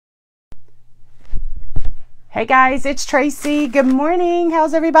Hey guys, it's Tracy. Good morning.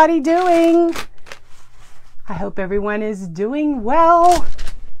 How's everybody doing? I hope everyone is doing well.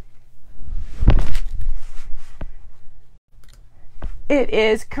 It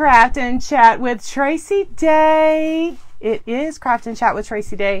is Craft and Chat with Tracy Day. It is Craft and Chat with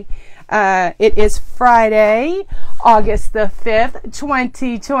Tracy Day. It is Friday, August the 5th,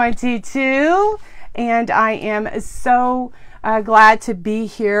 2022. And I am so glad to be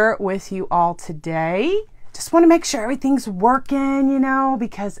here with you all today. Just want to make sure everything's working, you know,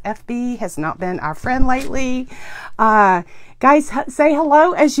 because FB has not been our friend lately. Guys, say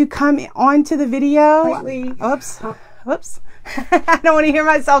hello as you come onto the video. Oops. I don't want to hear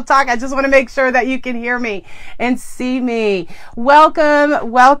myself talk. I just want to make sure that you can hear me and see me.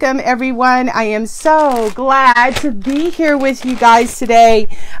 Welcome everyone. I am so glad to be here with you guys today.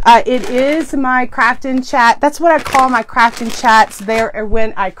 It is my Craft and Chat. That's what I call my Craft and Chats. There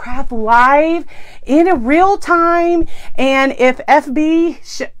when I craft live in a real time. And if FB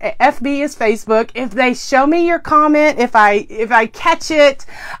is Facebook, if they show me your comment, if I catch it,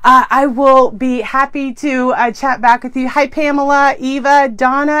 I will be happy to chat back with you. Hi Pamela, Eva,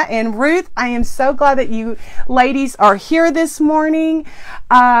 Donna, and Ruth. I am so glad that you ladies are here this morning.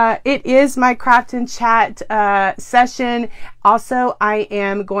 It is my Craft and Chat session. Also, I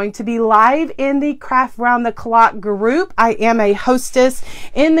am going to be live in the Craft Round the Clock group. I am a hostess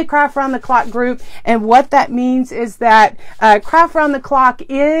in the Craft Round the Clock group. And what that means is that Craft Round the Clock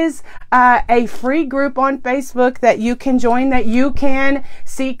is a free group on Facebook that you can join, that you can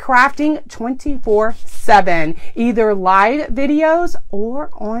see crafting 24/7, either live videos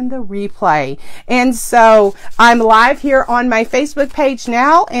or on the replay. And so I'm live here on my Facebook page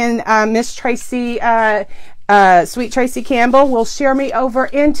now, and Miss Tracy, Sweet Tracy Campbell will share me over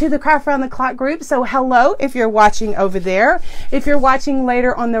into the Craft Round the Clock group. So hello if you're watching over there. If you're watching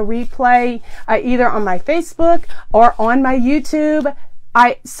later on the replay, either on my Facebook or on my YouTube,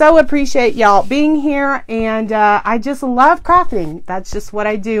 I so appreciate y'all being here, and I just love crafting. That's just what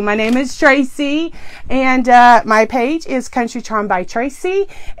I do. My name is Tracy, and my page is Country Charm by Tracy,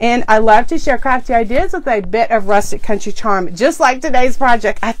 and I love to share crafty ideas with a bit of rustic country charm, just like today's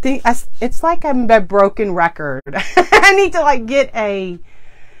project. I think it's like I'm a broken record. I need to like get a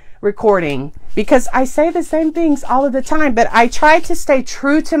recording because I say the same things all of the time, but I try to stay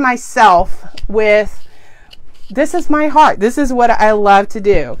true to myself with this is my heart. This is what I love to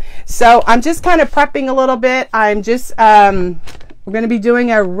do. So I'm just kind of prepping a little bit. I'm just, we're going to be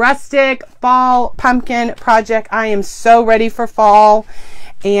doing a rustic fall pumpkin project. I am so ready for fall.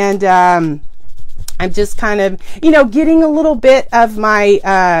 And I'm just kind of, you know, getting a little bit of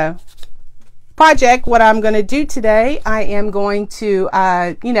my project. What I'm going to do today, I am going to,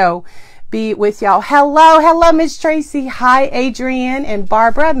 you know, be with y'all. Hello, Miss Tracy. Hi, Adrienne and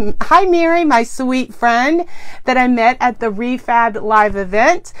Barbara. Hi, Mary, my sweet friend that I met at the Refab live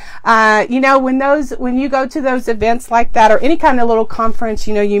event. You know, when you go to those events like that, or any kind of little conference,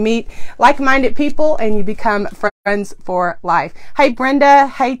 you know, you meet like-minded people and you become friends for life. Hi, Brenda.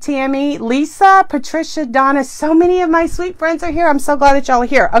 Hi, Tammy, Lisa, Patricia, Donna. So many of my sweet friends are here. I'm so glad that y'all are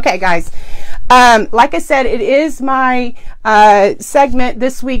here. Okay, guys. Like I said, it is my segment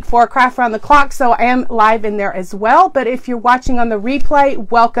this week for Craft Round the Clock, so I am live in there as well. But if you're watching on the replay,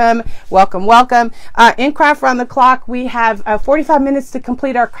 welcome. In Craft Round the Clock, we have 45 minutes to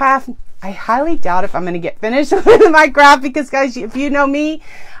complete our craft. I highly doubt if I'm going to get finished with my craft because, guys, if you know me,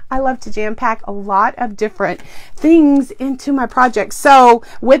 I love to jam pack a lot of different things into my project. So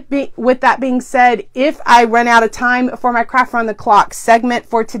with that being said, if I run out of time for my Craft Round the Clock segment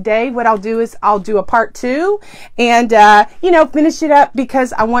for today, what I'll do is I'll do a part 2 and, you know, finish it up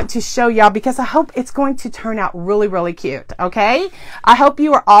because I want to show y'all, because I hope it's going to turn out really, really cute. Okay. I hope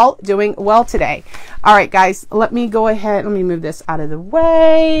you are all doing well today. All right, guys, let me go ahead. Let me move this out of the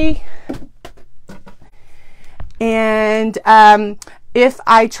way. And, if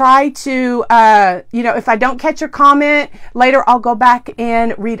I try to, you know, if I don't catch your comment later, I'll go back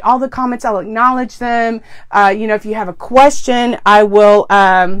and read all the comments. I'll acknowledge them. You know, if you have a question, I will,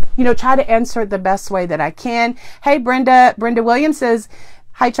 you know, try to answer it the best way that I can. Hey, Brenda Williams says,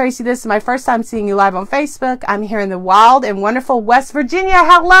 hi, Tracy. This is my first time seeing you live on Facebook. I'm here in the wild and wonderful West Virginia.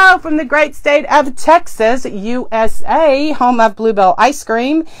 Hello from the great state of Texas, USA, home of Bluebell ice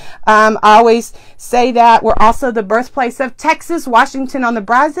cream. I always say that we're also the birthplace of Texas. Washington on the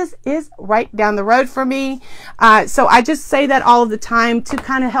Brazos is right down the road from me. So I just say that all of the time to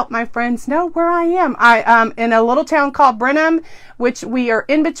kind of help my friends know where I am. I in a little town called Brenham, which we are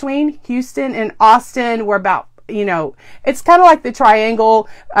in between Houston and Austin. We're about you know, it's kind of like the triangle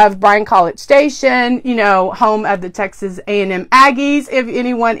of Bryan College Station, you know, home of the Texas A&M Aggies. If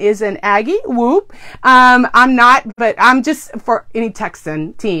anyone is an Aggie, whoop. I'm not, but I'm just for any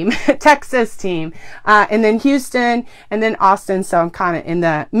Texan team, Texas team, and then Houston, and then Austin. So I'm kind of in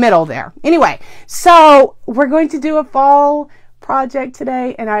the middle there. Anyway, so we're going to do a fall project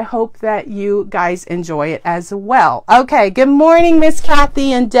today, and I hope that you guys enjoy it as well. Okay, good morning, Miss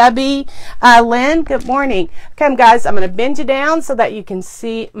Kathy and Debbie. Lynn, good morning. Okay, guys, I'm going to bend you down so that you can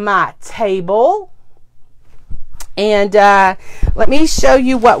see my table. And let me show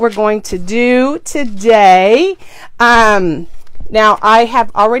you what we're going to do today. Now, I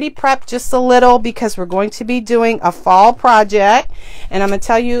have already prepped just a little because we're going to be doing a fall project, and I'm going to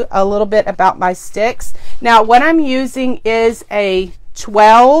tell you a little bit about my sticks. Now, what I'm using is a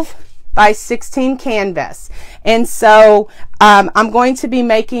 12 by 16 canvas, and so I'm going to be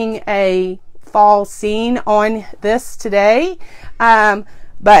making a fall scene on this today,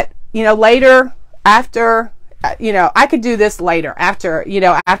 but, you know, later after... you know, I could do this later after, you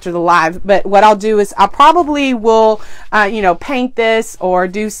know, after the live, but what I'll do is I probably will, you know, paint this or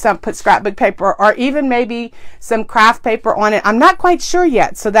do some, put scrapbook paper or even maybe some craft paper on it. I'm not quite sure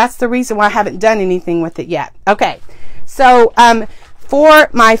yet. So that's the reason why I haven't done anything with it yet. Okay. So, for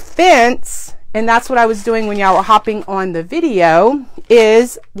my fence, and that's what I was doing when y'all were hopping on the video,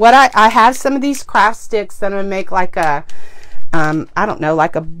 is what I have some of these craft sticks that I'm going to make like a, I don't know,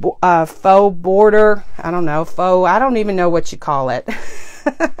 like a faux border. I don't know, faux, I don't even know what you call it.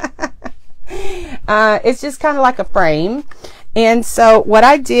 It's just kind of like a frame. And so what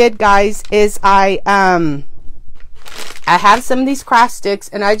I did, guys, is I have some of these craft sticks,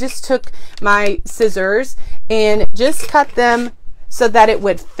 and I just took my scissors and just cut them so that it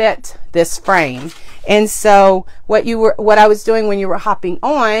would fit this frame. And so what I was doing when you were hopping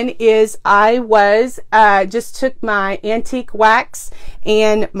on is I was just took my antique wax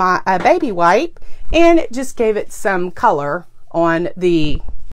and my baby wipe and just gave it some color on the,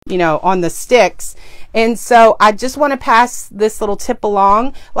 you know, on the sticks. And so I just want to pass this little tip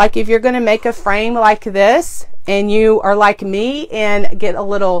along. Like if you're going to make a frame like this and you are like me and get a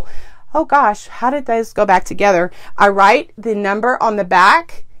little, oh gosh, how did those go back together? I write the number on the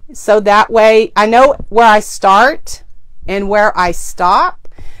back, so that way I know where I start and where I stop.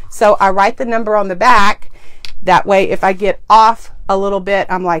 So I write the number on the back. That way, if I get off a little bit,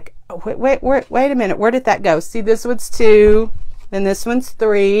 I'm like, oh, wait a minute. Where did that go? See, this one's 2, then this one's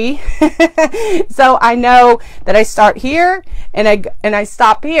 3. So I know that I start here and I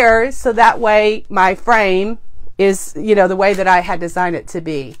stop here. So that way my frame is, you know, the way that I had designed it to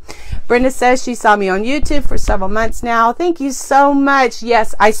be. Brenda says she saw me on YouTube for several months now. Thank you so much.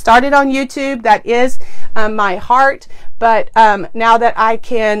 Yes, I started on YouTube. That is my heart. But now that I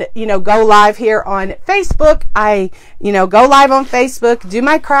can, you know, go live here on Facebook, I, you know, go live on Facebook, do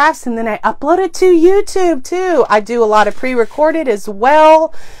my crafts, and then I upload it to YouTube too. I do a lot of pre-recorded as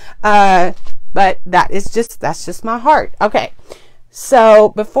well. But that's just my heart. Okay. So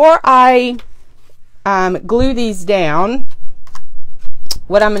before I glue these down,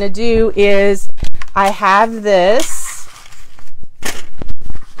 what I'm going to do is I have this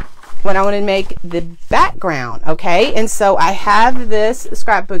when I want to make the background, okay? And so I have this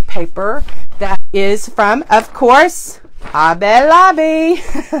scrapbook paper that is from, of course, Hobby Lobby.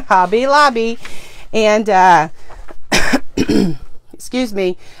 Hobby Lobby. And excuse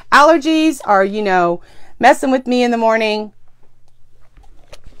me, allergies are, you know, messing with me in the morning.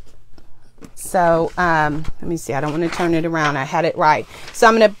 So let me see, I don't want to turn it around. I had it right. So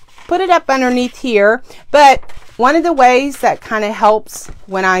I'm going to put it up underneath here. But one of the ways that kind of helps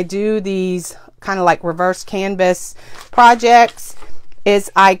when I do these kind of like reverse canvas projects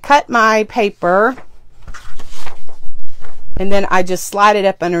is I cut my paper and then I just slide it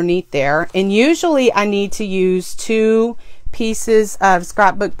up underneath there. And usually I need to use 2 pieces of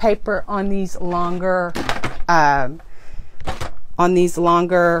scrapbook paper on these longer,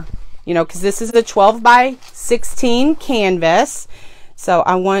 you know, because this is a 12 by 16 canvas. So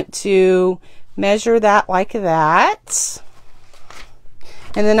I want to measure that like that.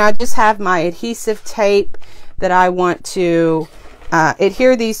 And then I just have my adhesive tape that I want to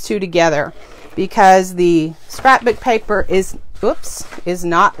adhere these 2 together because the scrapbook paper is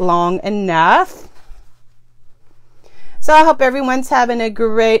not long enough. So I hope everyone's having a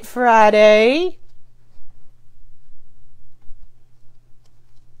great Friday.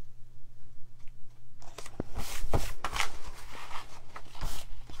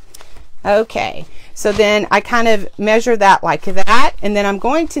 Okay, so then I kind of measure that like that, and then I'm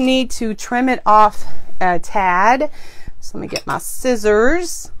going to need to trim it off a tad. So let me get my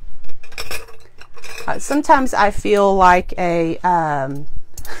scissors. sometimes I feel like a,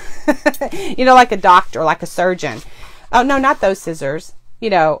 you know, like a doctor, like a surgeon. Oh, no, not those scissors. You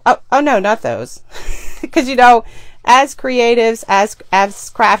know, oh no, not those. Because, you know, as creatives, as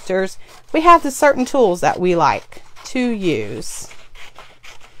crafters, we have the certain tools that we like to use.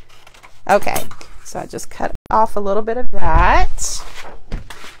 Okay, so I just cut off a little bit of that.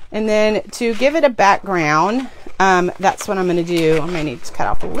 And then to give it a background, that's what I'm going to do. I may need to cut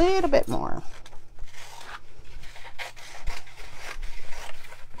off a little bit more.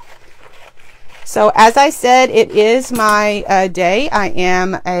 So as I said, it is my day. I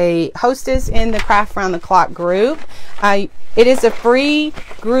am a hostess in the Craft Round the Clock group. It is a free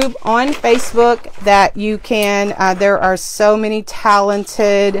group on Facebook that you can, there are so many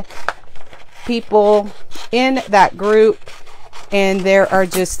talented people in that group, and there are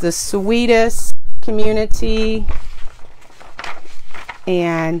just the sweetest community.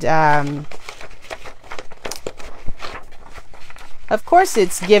 And of course,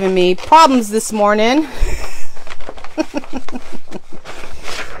 it's giving me problems this morning.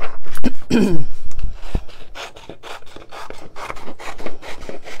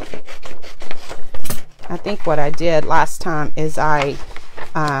 I think what I did last time is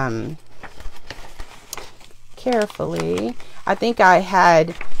I'm carefully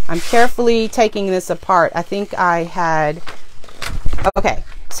taking this apart. I think I had, okay,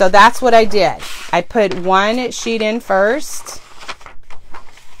 so that's what I did. I put one sheet in first.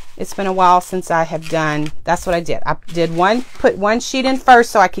 It's been a while since I have done, that's what I did. I did put one sheet in first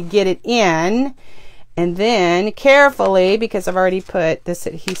so I could get it in, and then carefully, because I've already put this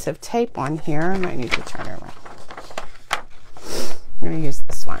adhesive tape on here, I might need to turn it around. I'm going to use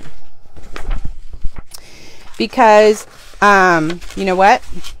this one. Because, you know what?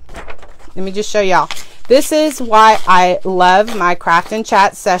 Let me just show y'all. This is why I love my craft and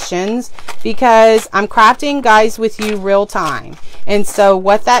chat sessions, because I'm crafting, guys, with you real time. And so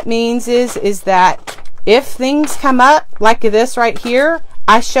what that means is that if things come up like this right here,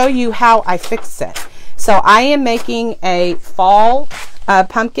 I show you how I fix it. So I am making a fall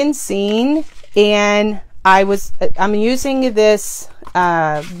pumpkin scene, and I'm using this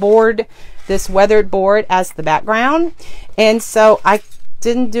board, this weathered board, as the background, and so I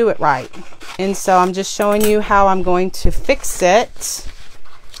didn't do it right, and so I'm just showing you how I'm going to fix it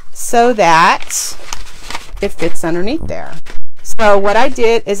so that it fits underneath there. So what I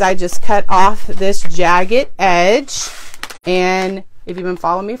did is I just cut off this jagged edge, and if you've been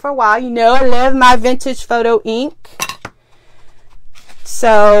following me for a while, you know I love my vintage photo ink.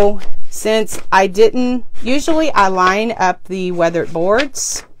 So since I didn't, usually I line up the weathered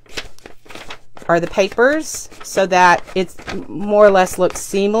boards or the papers so that it's more or less looks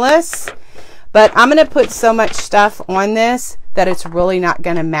seamless, but I'm going to put so much stuff on this that it's really not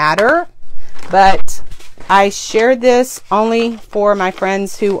going to matter. But I shared this only for my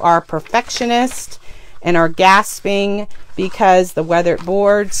friends who are perfectionists and are gasping because the weathered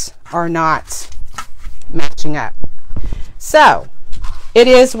boards are not matching up. So it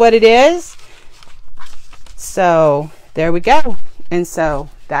is what it is. So there we go. And so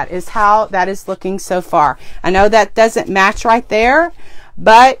that is how that is looking so far. I know that doesn't match right there,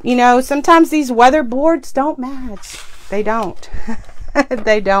 but you know, sometimes these weather boards don't match. They don't.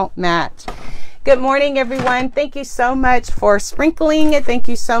 They don't match. Good morning, everyone. Thank you so much for sprinkling it. Thank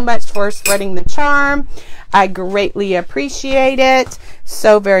you so much for spreading the charm. I greatly appreciate it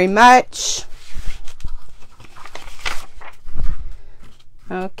so very much.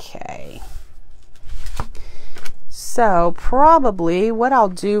 Okay. So probably what I'll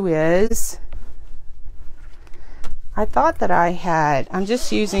do is, I thought that I'm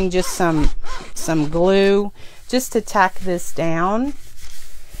just using just some glue just to tack this down.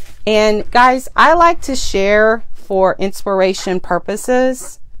 And guys, I like to share for inspiration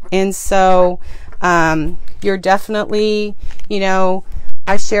purposes. And so you're definitely, you know,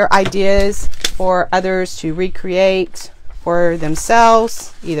 I share ideas for others to recreate for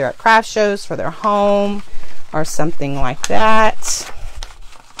themselves, either at craft shows, for their home, or something like that.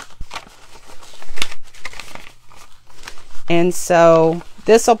 And so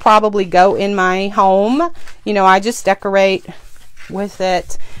this will probably go in my home. You know, I just decorate with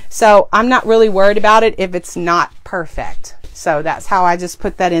it. So I'm not really worried about it if it's not perfect. So that's how I just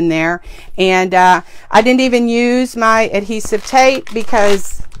put that in there. And I didn't even use my adhesive tape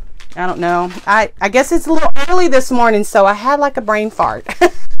because I don't know. I guess it's a little early this morning, so I had like a brain fart.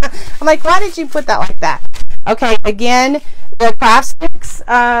 I'm like, why did you put that like that? Okay, again, the craft sticks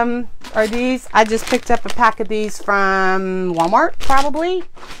are these. I just picked up a pack of these from Walmart, probably.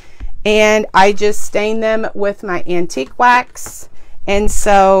 And I just stained them with my antique wax. And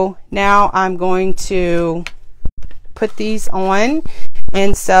so now I'm going to put these on.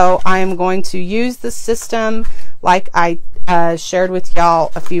 And so I am going to use the system like I shared with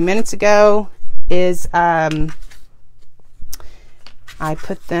y'all a few minutes ago. Is I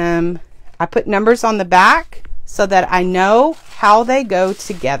put numbers on the back so that I know how they go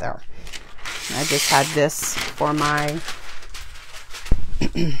together. I just had this for my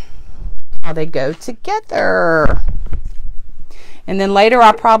how they go together. And then later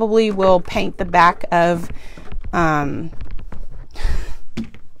I probably will paint the back of my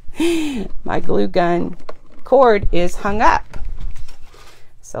glue gun cord is hung up.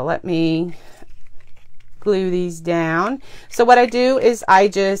 So let me glue these down. So what I do is I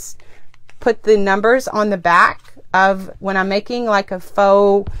just put the numbers on the back of when I'm making like a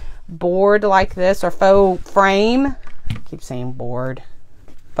faux board like this, or faux frame. I keep saying board.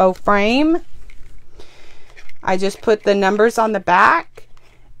 Faux frame. I just put the numbers on the back,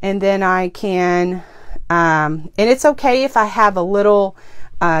 and then I can and it's okay if I have a little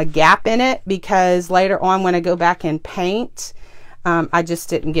gap in it, because later on when I go back and paint, I just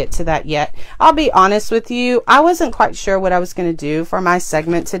didn't get to that yet. I'll be honest with you, I wasn't quite sure what I was going to do for my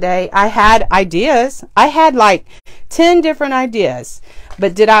segment today. I had ideas. I had like 10 different ideas,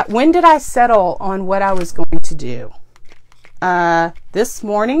 but when did I settle on what I was going to do? This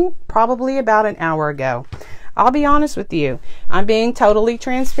morning, probably about an hour ago. I'll be honest with you. I'm being totally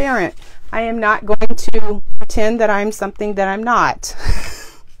transparent. I am not going to pretend that I'm something that I'm not.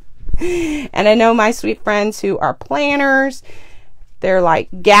 And I know my sweet friends who are planners, they're like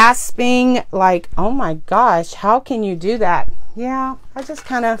gasping, like, oh my gosh, how can you do that? Yeah, I just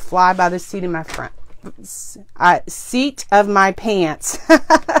kind of fly by the seat of my pants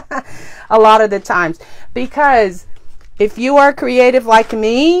a lot of the times. Because if you are creative like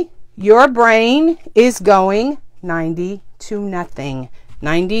me, your brain is going 90 to nothing.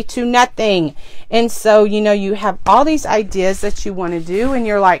 90 to nothing. And so, you know, you have all these ideas that you want to do, and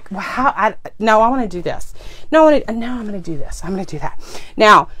you're like, wow, no, I want to do this. No, I'm going to do this. I'm going to do that.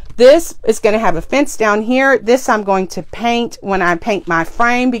 Now, this is going to have a fence down here. This I'm going to paint when I paint my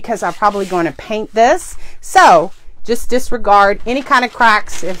frame, because I'm probably going to paint this. So just disregard any kind of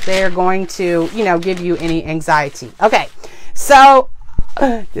cracks if they're going to, you know, give you any anxiety. Okay. So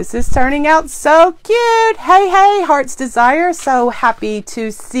this is turning out so cute. Hey, hey, Heart's Desire. So happy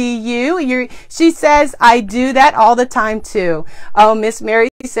to see you. She says, I do that all the time too. Oh, Miss Mary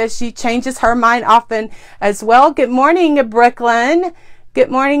says she changes her mind often as well. Good morning, Brooklyn.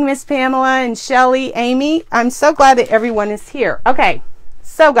 Good morning, Miss Pamela and Shelly, Amy. I'm so glad that everyone is here. Okay,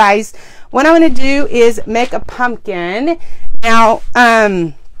 so guys, what I'm going to do is make a pumpkin. Now,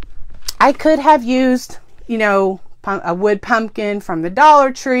 I could have used, you know, a wood pumpkin from the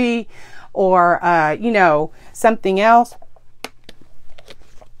Dollar Tree, or you know, something else.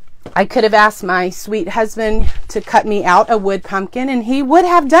 I could have asked my sweet husband to cut me out a wood pumpkin, and he would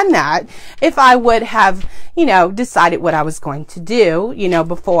have done that if I would have, you know, decided what I was going to do, you know,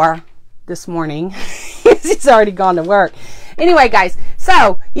 before this morning. He's already gone to work. Anyway, guys,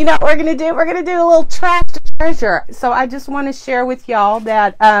 so you know what we're gonna do? We're gonna do a little trash to treasure. So I just want to share with y'all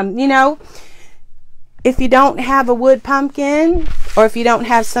that you know, if you don't have a wood pumpkin, or if you don't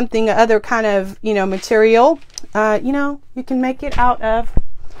have something other kind of, you know, material, you know, you can make it out of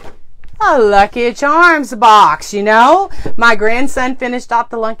a Lucky Charms box. You know, my grandson finished off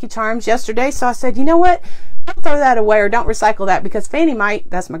the Lucky Charms yesterday, so I said, you know what, don't throw that away, or don't recycle that, because Fanny might,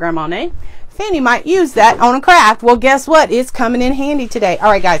 that's my grandma's name, Fanny might use that on a craft. Well, guess what? It's coming in handy today. All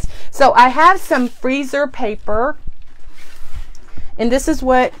right, guys, so I have some freezer paper. And this is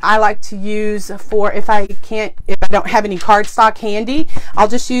what I like to use for, if I don't have any cardstock handy, I'll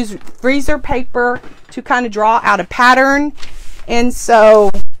just use freezer paper to kind of draw out a pattern. And so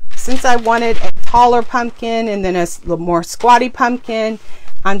since I wanted a taller pumpkin and then a little more squatty pumpkin,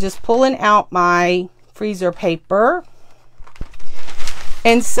 I'm just pulling out my freezer paper.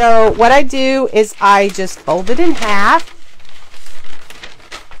 And so what I do is I just fold it in half.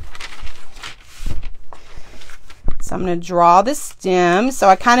 So I'm going to draw the stem. So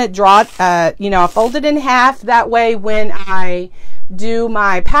I kind of draw, you know, I fold it in half. That way when I do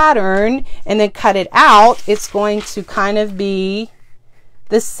my pattern and then cut it out, it's going to kind of be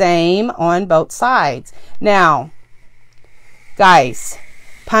the same on both sides. Now, guys,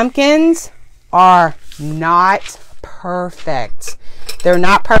 pumpkins are not perfect. They're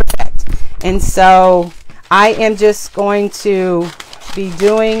not perfect. And so I am just going to be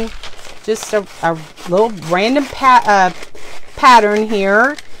doing just a little random pattern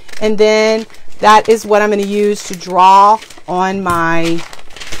here, and then that is what I'm going to use to draw on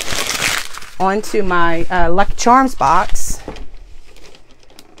onto my Lucky Charms box.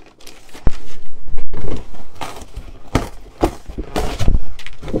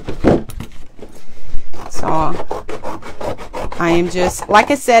 I am just,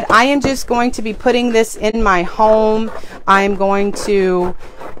 like I said, I am just going to be putting this in my home. I am going to,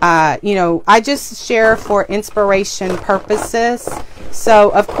 you know, I just share for inspiration purposes. So,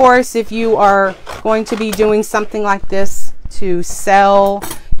 of course, if you are going to be doing something like this to sell,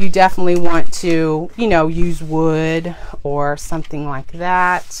 you definitely want to, you know, use wood or something like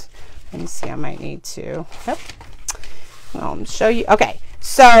that. Let me see, I might need to, yep. I'll show you. Okay,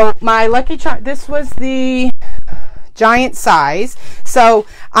 so my Lucky Charm, this was the giant size. So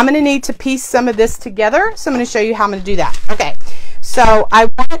I'm going to need to piece some of this together. So I'm going to show you how I'm going to do that. Okay, so I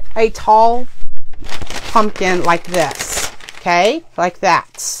want a tall pumpkin like this. Okay, like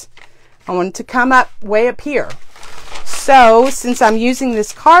that. I want it to come up way up here. So since I'm using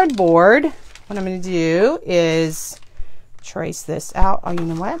this cardboard, what I'm going to do is trace this out. Oh, you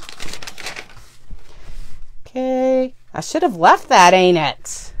know what? Okay, I should have left that, ain't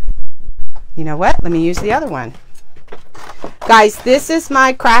it? You know what? Let me use the other one. Guys, this is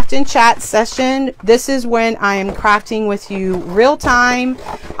my craft and chat session. This is when I am crafting with you real time.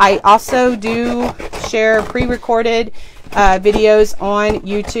 I also do share pre-recorded videos on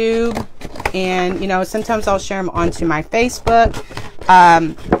YouTube, and you know, sometimes I'll share them onto my Facebook.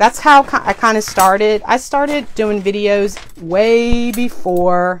 That's how I kind of started. I started doing videos way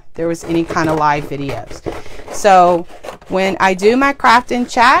before there was any kind of live videos. So when I do my craft and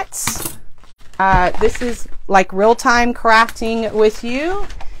chats, this is like real-time crafting with you,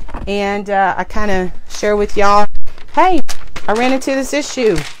 and I kind of share with y'all, hey, I ran into this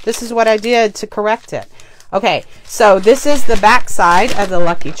issue. This is what I did to correct it. Okay, so this is the back side of the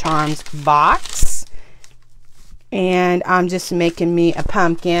Lucky Charms box, and I'm just making me a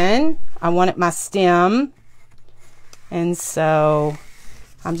pumpkin. I wanted my stem, and so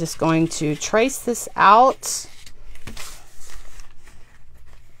I'm just going to trace this out.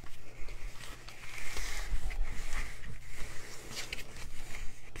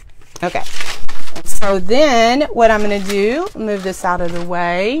 Okay, so then what I'm going to do, move this out of the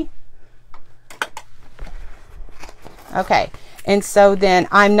way. Okay, and so then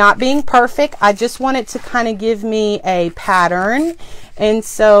I'm not being perfect. I just wanted to kind of give me a pattern. And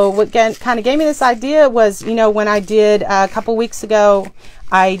so what kind of gave me this idea was, you know, when I did a couple weeks ago,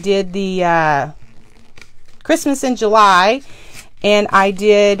 I did the Christmas in July, and I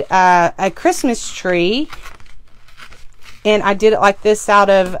did a Christmas tree. And I did it like this out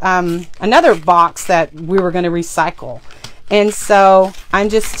of another box that we were going to recycle. And so I'm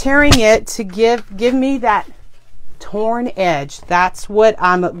just tearing it to give me that torn edge. That's what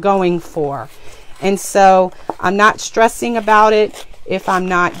I'm going for. And so I'm not stressing about it if I'm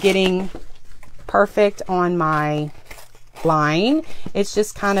not getting perfect on my line. It's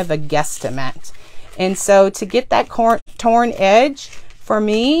just kind of a guesstimate. And so to get that torn edge for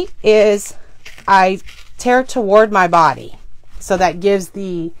me is I tear toward my body, so that gives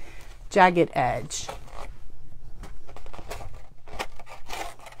the jagged edge.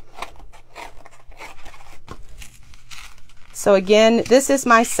 So again, this is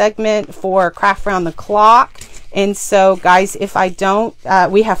my segment for Craft Round the Clock. And so guys, if I don't,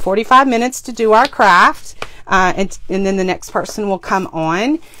 we have 45 minutes to do our craft, and then the next person will come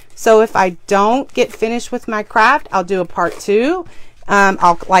on. So if I don't get finished with my craft, I'll do a part 2.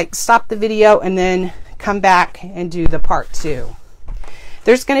 I'll like stop the video and then come back and do the part 2.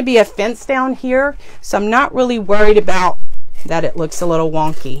 There's going to be a fence down here, so I'm not really worried about that it looks a little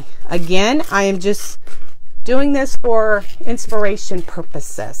wonky. Again, I am just doing this for inspiration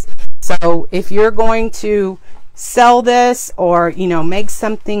purposes. So if you're going to sell this, or you know, make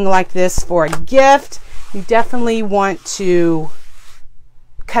something like this for a gift, you definitely want to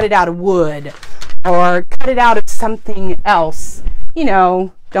cut it out of wood or cut it out of something else. You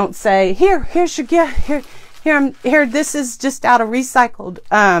know, don't say, here's your gift, here, this is just out of recycled,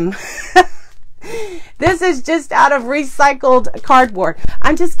 this is just out of recycled cardboard.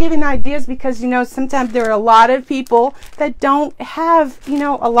 I'm just giving ideas because, you know, sometimes there are a lot of people that don't have, you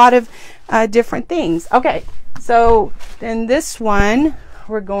know, a lot of different things. Okay, so then this one,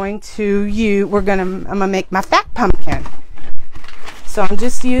 I'm gonna make my fat pumpkin. So I'm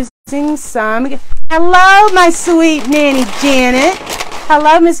just using some. Hello, my sweet Nanny Janet.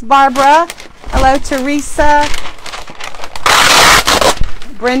 Hello, Miss Barbara. Hello, Teresa.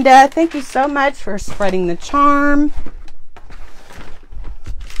 Brenda, thank you so much for spreading the charm.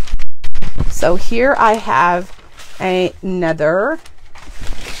 So here I have another.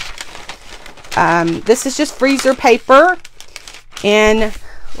 This is just freezer paper. And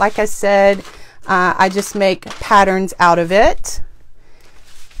like I said, I just make patterns out of it.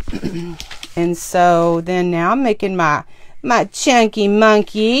 And so then now I'm making my chunky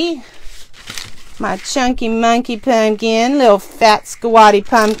monkey. My chunky monkey pumpkin, little fat squatty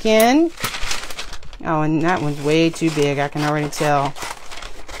pumpkin. Oh, and that one's way too big, I can already tell.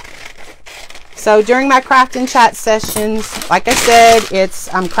 So during my craft and chat sessions, like I said,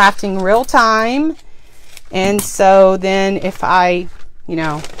 I'm crafting real time. And so then if I, you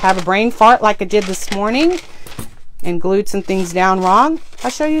know, have a brain fart like I did this morning and glued some things down wrong, I'll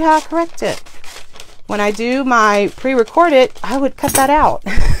show you how I correct it. When I do my pre-record it, I would cut that out.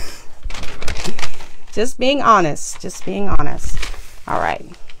 Just being honest, just being honest. All right,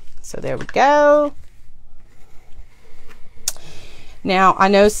 so there we go. Now, I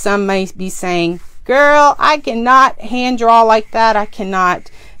know some may be saying, girl, I cannot hand draw like that. I cannot,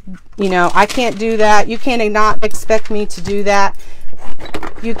 you know, I can't do that. You cannot expect me to do that.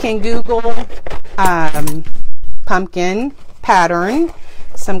 You can Google pumpkin pattern,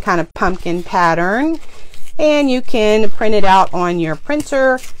 some kind of pumpkin pattern, and you can print it out on your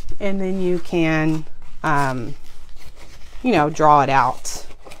printer, and then you can, you know, draw it out.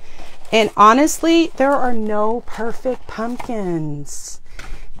 And honestly, there are no perfect pumpkins.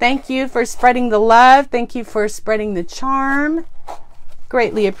 Thank you for spreading the love. Thank you for spreading the charm.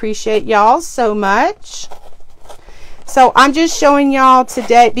 Greatly appreciate y'all so much. So I'm just showing y'all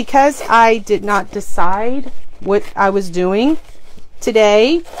today, because I did not decide what I was doing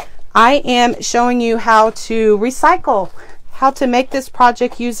today, I am showing you how to recycle, how to make this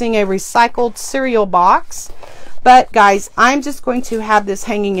project using a recycled cereal box. But guys, I'm just going to have this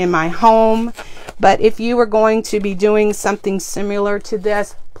hanging in my home. But if you are going to be doing something similar to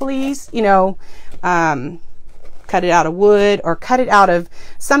this, please, you know, cut it out of wood or cut it out of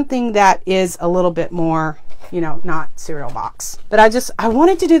something that is a little bit more, you know, not cereal box. But I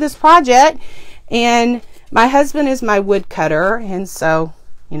wanted to do this project, and my husband is my wood cutter, and so,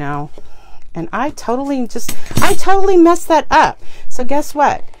 you know, and I totally messed that up. So guess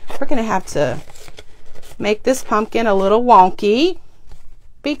what? We're gonna have to make this pumpkin a little wonky,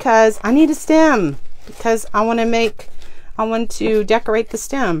 because I need a stem, because I want to decorate the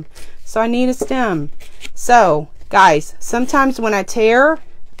stem, so I need a stem. So guys, sometimes when I tear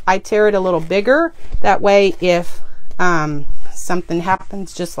it a little bigger, that way if something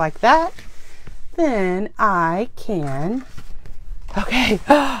happens just like that, then I can, okay,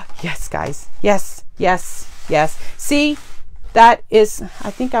 yes guys, yes, yes, yes. See, that is, I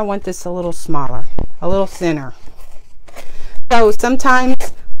think I want this a little smaller, a little thinner. So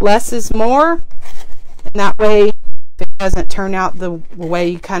sometimes less is more, and that way if it doesn't turn out the way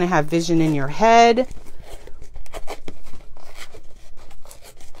you kind of have vision in your head,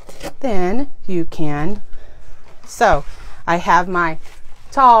 then you can. So I have my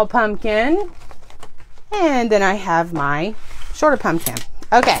tall pumpkin, and then I have my shorter pumpkin.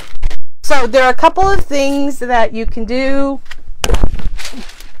 Okay, so there are a couple of things that you can do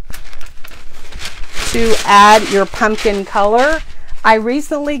to add your pumpkin color. I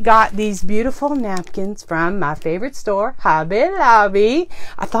recently got these beautiful napkins from my favorite store, Hobby Lobby.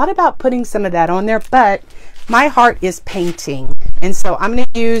 I thought about putting some of that on there, but my heart is painting, and so I'm going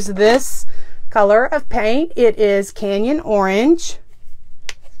to use this color of paint. It is Canyon Orange.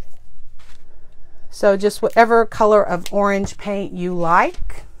 So just whatever color of orange paint you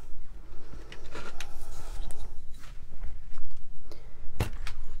like.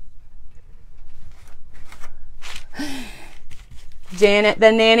 Janet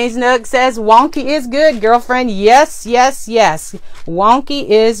the Nanny's Nook says wonky is good, girlfriend. Yes, yes, yes. Wonky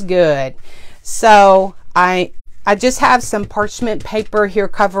is good. So I just have some parchment paper here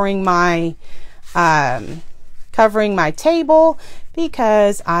covering my table,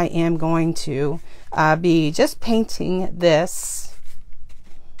 because I am going to be just painting this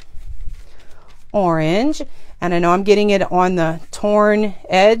orange. And I know I'm getting it on the torn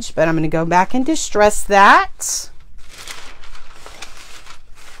edge, but I'm going to go back and distress that.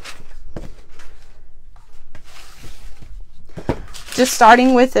 Just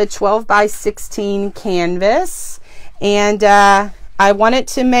starting with a 12 by 16 canvas, and I wanted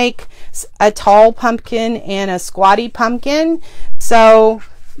to make a tall pumpkin and a squatty pumpkin. So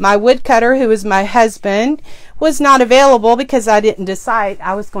my woodcutter, who is my husband, was not available because I didn't decide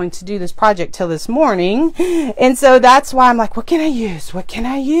I was going to do this project till this morning. And so that's why I'm like, what can I use? What can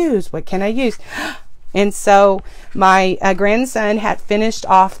I use? What can I use? And so my grandson had finished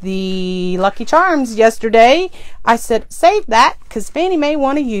off the Lucky Charms yesterday. I said, save that, because Fanny may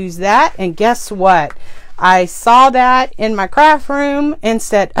want to use that. And guess what? I saw that in my craft room and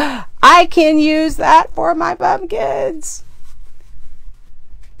said, I can use that for my pumpkins.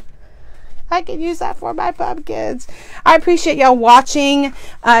 I can use that for my pumpkins. I appreciate y'all watching.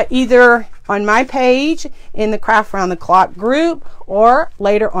 Either on my page in the Craft Round the Clock group, or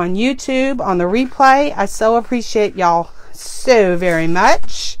later on YouTube on the replay. I so appreciate y'all so very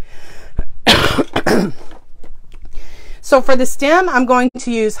much. So for the stem, I'm going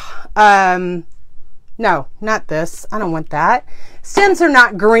to use, no, not this. I don't want that. Stems are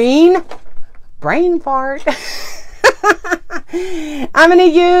not green. Brain fart. I'm going to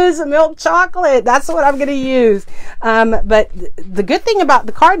use milk chocolate. That's what I'm going to use. But the good thing about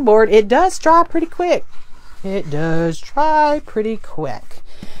the cardboard, it does dry pretty quick. It does dry pretty quick.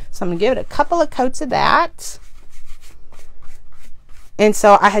 So I'm going to give it a couple of coats of that. And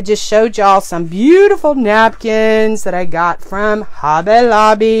so I had just showed y'all some beautiful napkins that I got from Hobby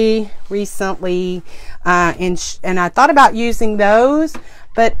Lobby recently. And I thought about using those,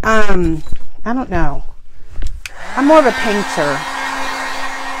 but I don't know. I'm more of a painter.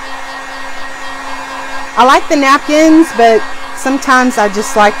 I like the napkins, but sometimes I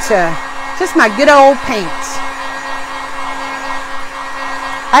just like to, just my good old paint.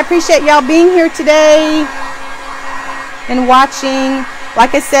 I appreciate y'all being here today and watching.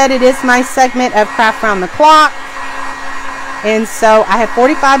 Like I said, it is my segment of Craft Round the Clock. And so I have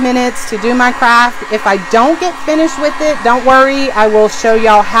 45 minutes to do my craft. If I don't get finished with it, don't worry. I will show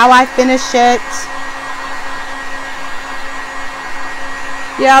y'all how I finish it.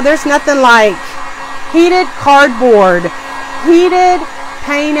 Yeah, there's nothing like heated cardboard. Heated,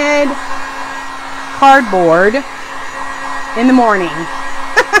 painted cardboard in the morning.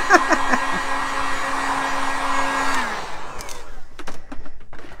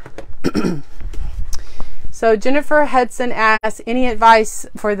 So Jennifer Hudson asks, any advice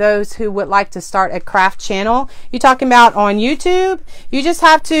for those who would like to start a craft channel? You talking about on YouTube? You just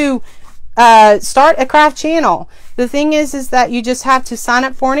have to start a craft channel. The thing is that you just have to sign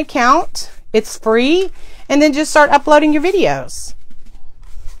up for an account. It's free, and then just start uploading your videos.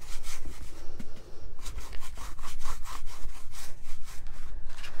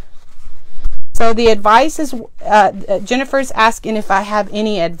 So the advice is, Jennifer's asking if I have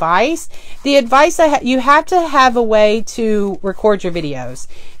any advice. The advice you have to have a way to record your videos,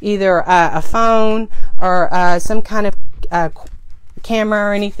 either a phone or some kind of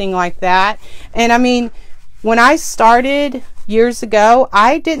camera or anything like that. And I mean, when I started years ago,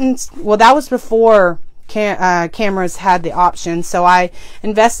 I didn't, well, that was before cameras had the option. So I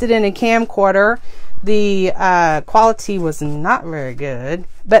invested in a camcorder. The quality was not very good,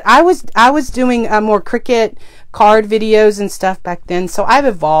 but I was doing more Cricut card videos and stuff back then. So I've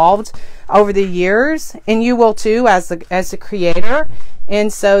evolved over the years, and you will too as a creator.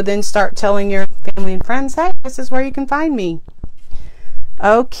 And so then start telling your family and friends, hey, this is where you can find me.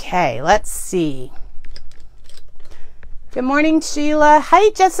 Okay, let's see. Good morning, Sheila.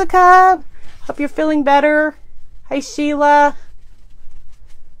 Hi, Jessica. Hope you're feeling better. Hi, Sheila.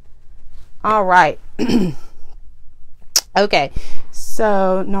 All right. Okay,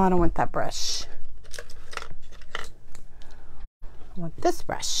 so no, I don't want that brush. I want this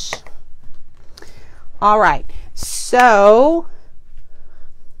brush. All right, so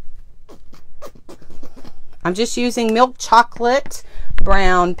I'm just using milk chocolate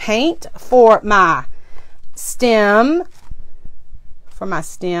brown paint for my stem.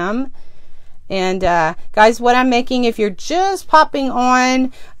 And guys, what I'm making, if you're just popping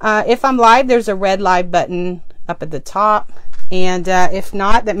on, if I'm live, there's a red live button up at the top. And if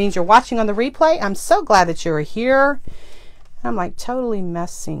not, that means you're watching on the replay. I'm so glad that you're here. I'm like totally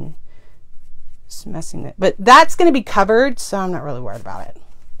messing it. But that's going to be covered, so I'm not really worried about it.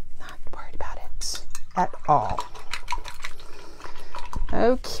 Not worried about it at all.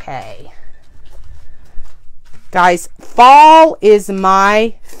 Okay. Guys, fall is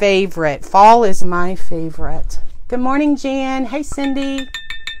my favorite. Fall is my favorite. Good morning, Jan. Hey, Cindy.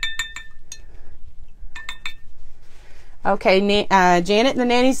 Okay, Janet the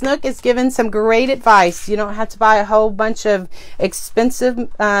Nanny's Nook is giving some great advice. You don't have to buy a whole bunch of expensive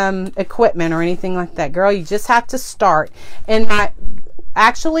equipment or anything like that. Girl, you just have to start. And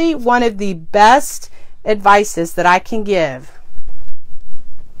actually, one of the best advices that I can give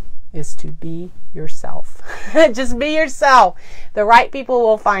is to be yourself. Just be yourself. The right people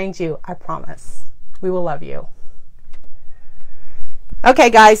will find you. I promise. We will love you. Okay,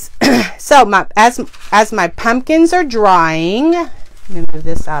 guys. So as my pumpkins are drying, let me move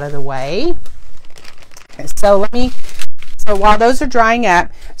this out of the way. So while those are drying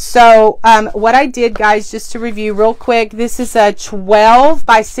up, so what I did, guys, just to review real quick, this is a 12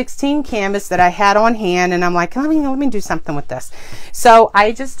 by 16 canvas that I had on hand, and I'm like, let me do something with this. So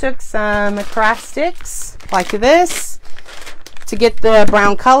I just took some craft sticks like this. To get the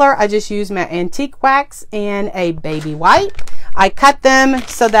brown color, I just used my antique wax and a baby wipe. I cut them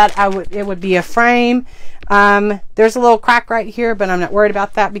so that it would be a frame. There's a little crack right here, but I'm not worried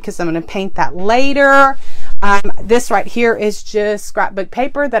about that because I'm going to paint that later. This right here is just scrapbook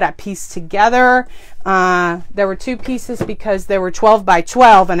paper that I pieced together. There were 2 pieces because they were 12 by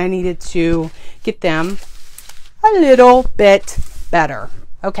 12 and I needed to get them a little bit better.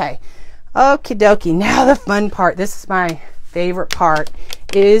 Okay. Okie dokie. Now the fun part. This is my favorite part,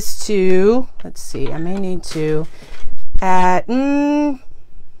 is to, let's see, I may need to add, I'm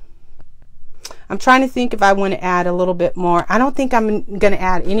trying to think if I want to add a little bit more. I don't think I'm going to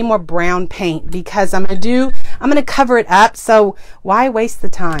add any more brown paint because I'm going to cover it up. So why waste the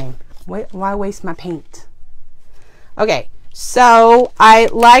time? Why waste my paint? Okay. So I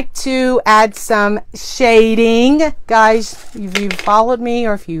like to add some shading. Guys, if you've followed me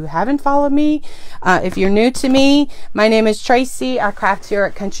or if you haven't followed me, if you're new to me, my name is Tracy. I craft here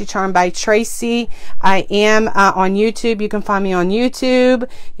at Country Charm by Tracy. I am on YouTube. You can find me on YouTube.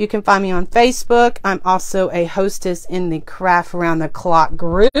 You can find me on Facebook. I'm also a hostess in the Craft Around the Clock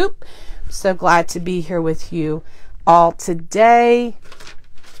group. So glad to be here with you all today.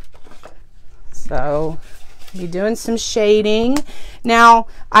 So be doing some shading. Now,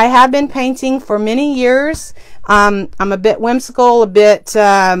 I have been painting for many years. I'm a bit whimsical, a bit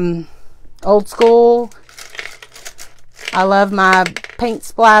old school. I love my paint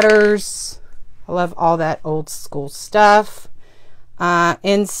splatters. I love all that old school stuff.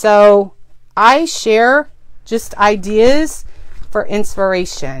 And so I share just ideas for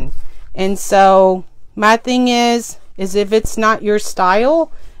inspiration. And so my thing is if it's not your style,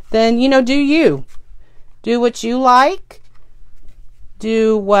 then, you know, do you. Do what you like.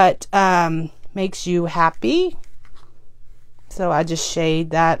 Do what makes you happy. So I just shade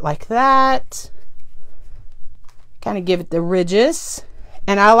that like that. Kind of give it the ridges.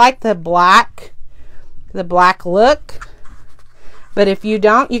 And I like the black look. But if you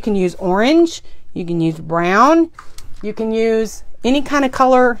don't, you can use orange. You can use brown. You can use any kind of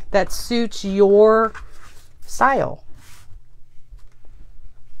color that suits your style.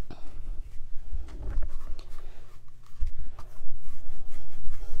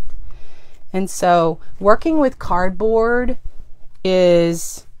 And so working with cardboard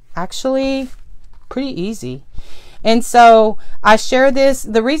is actually pretty easy. And so I share this.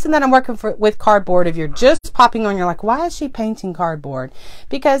 The reason that I'm working with cardboard, if you're just popping on, you're like, why is she painting cardboard?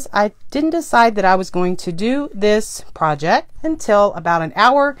 Because I didn't decide that I was going to do this project until about an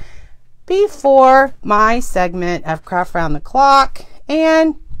hour before my segment of Craft Around the Clock.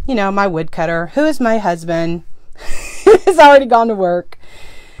 And, you know, my woodcutter, who is my husband, has already gone to work.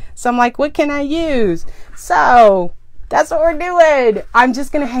 So I'm like, what can I use? So that's what we're doing. I'm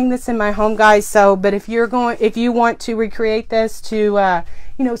just going to hang this in my home, guys. So, but if you want to recreate this to,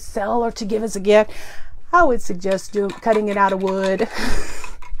 you know, sell or to give as a gift, I would suggest cutting it out of wood.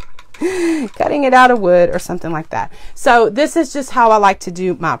 Cutting it out of wood or something like that. So this is just how I like to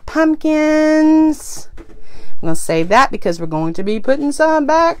do my pumpkins. I'm going to save that because we're going to be putting some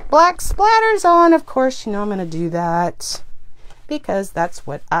black splatters on. Of course, you know, I'm going to do that because that's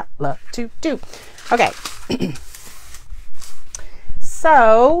what I love to do. Okay.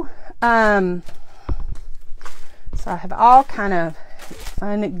 So I have all kind of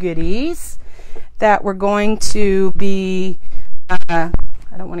fun goodies that we're going to be, I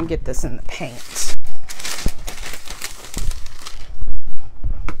don't want to get this in the paint.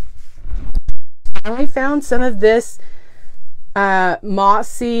 I found some of this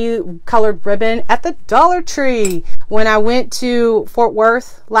mossy colored ribbon at the Dollar Tree when I went to Fort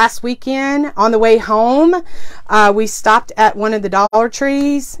Worth last weekend. On the way home, we stopped at one of the Dollar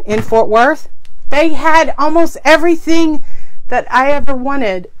Trees in Fort Worth. They had almost everything that I ever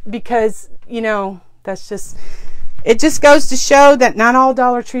wanted because, you know, that's just, it just goes to show that not all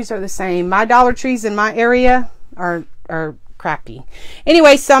Dollar Trees are the same. My Dollar Trees in my area are crappy.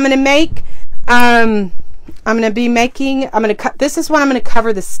 Anyway, so I'm going to make, I'm going to cut, this is what I'm going to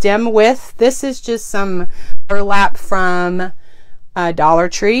cover the stem with. This is just some burlap from Dollar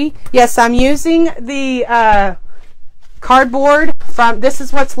Tree. Yes, I'm using the cardboard from, this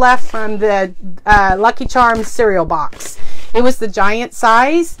is what's left from the Lucky Charms cereal box. It was the giant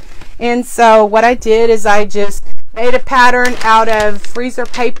size. And so what I did is I just made a pattern out of freezer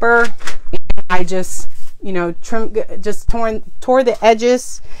paper. And I just, you know, tore the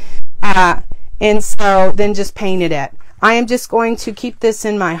edges. And so then just painted it. I am just going to keep this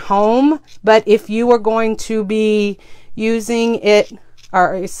in my home, but if you are going to be using it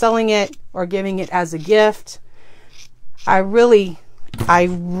or selling it or giving it as a gift, I really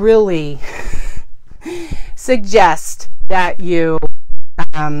suggest that you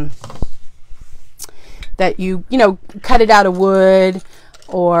that you know, cut it out of wood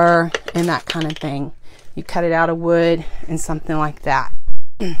or, and that kind of thing. You cut it out of wood and something like that.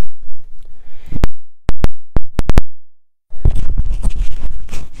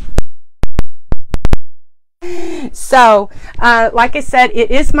 So, like I said,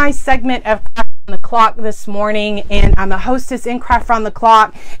 it is my segment of Craft on the Clock this morning, and I'm a hostess in Craft on the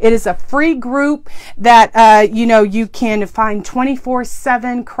Clock. It is a free group that, you know, you can find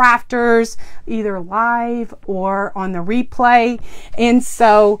 24/7 crafters, either live or on the replay. And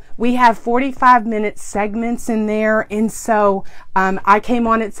so we have 45-minute segments in there. And so I came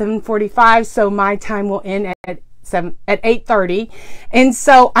on at 7:45, so my time will end at 8:30. And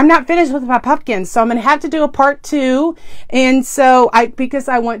so I'm not finished with my pumpkins, so I'm gonna have to do a part 2. And so because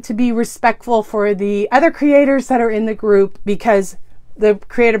I want to be respectful for the other creators that are in the group, because the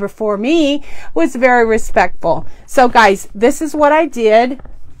creator before me was very respectful. So guys, this is what I did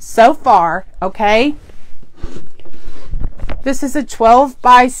so far. Okay, this is a 12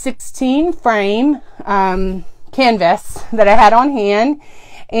 by 16 frame canvas that I had on hand,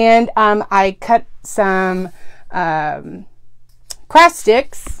 and I cut some craft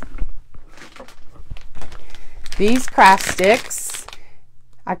sticks. These craft sticks,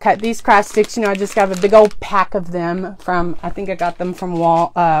 I cut these craft sticks, you know, I just got a big old pack of them from, I think I got them from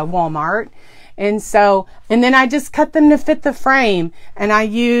Walmart. And so, and then I just cut them to fit the frame, and I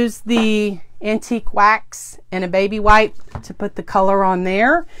used the antique wax and a baby wipe to put the color on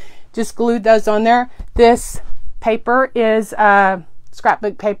there. Just glued those on there. This paper is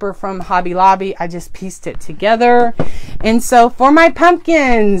scrapbook paper from Hobby Lobby. I just pieced it together. And so for my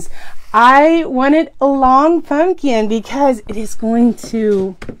pumpkins, I wanted a long pumpkin because it is going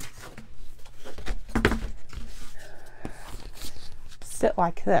to sit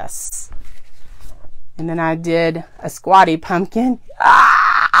like this. And then I did a squatty pumpkin.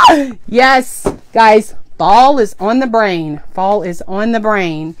 Ah! Yes, guys, fall is on the brain. Fall is on the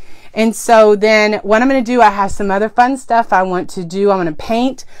brain. And so then what I'm going to do, I have some other fun stuff I want to do. I'm going to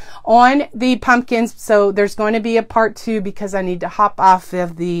paint on the pumpkins. So there's going to be a part 2 because I need to hop off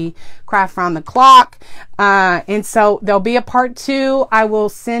of the Craft Round the Clock. And so there'll be a part 2. I will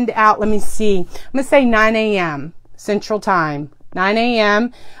send out, let me see, I'm going to say 9 a.m. Central Time. 9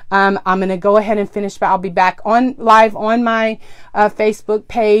 a.m. I'm going to go ahead and finish, but I'll be back on live on my Facebook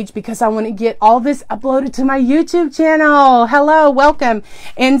page because I want to get all this uploaded to my YouTube channel. Hello, welcome.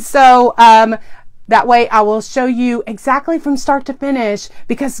 And so that way I will show you exactly from start to finish,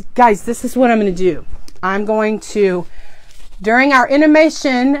 because guys, this is what I'm going to do. I'm going to, during our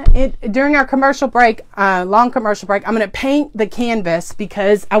intermission, during our commercial break, long commercial break, I'm going to paint the canvas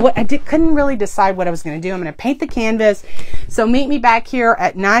because couldn't really decide what I was going to do. I'm going to paint the canvas. So meet me back here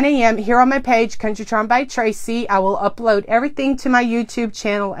at 9 a.m. here on my page, Country Charm by Tracy. I will upload everything to my YouTube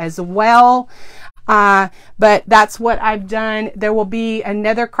channel as well. But that's what I've done. There will be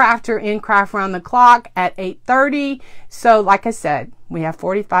another crafter in Craft Round the Clock at 8:30. So like I said, we have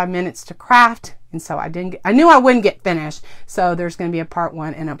 45 minutes to craft. And so I knew I wouldn't get finished. So there's going to be a part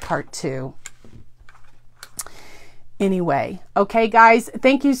 1 and a part 2. Anyway, okay guys,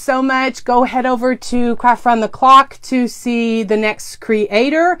 thank you so much. Go head over to Craft Round the Clock to see the next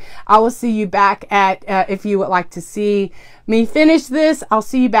creator. I will see you back at, if you would like to see me finish this, I'll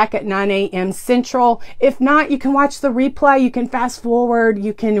see you back at 9 a.m. Central. If not, you can watch the replay. You can fast forward,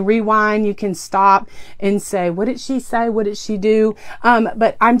 you can rewind, you can stop and say, what did she say? What did she do?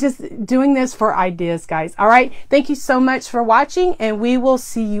 But I'm just doing this for ideas, guys. All right. Thank you so much for watching, and we will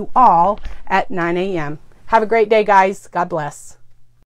see you all at 9 a.m. Have a great day, guys. God bless.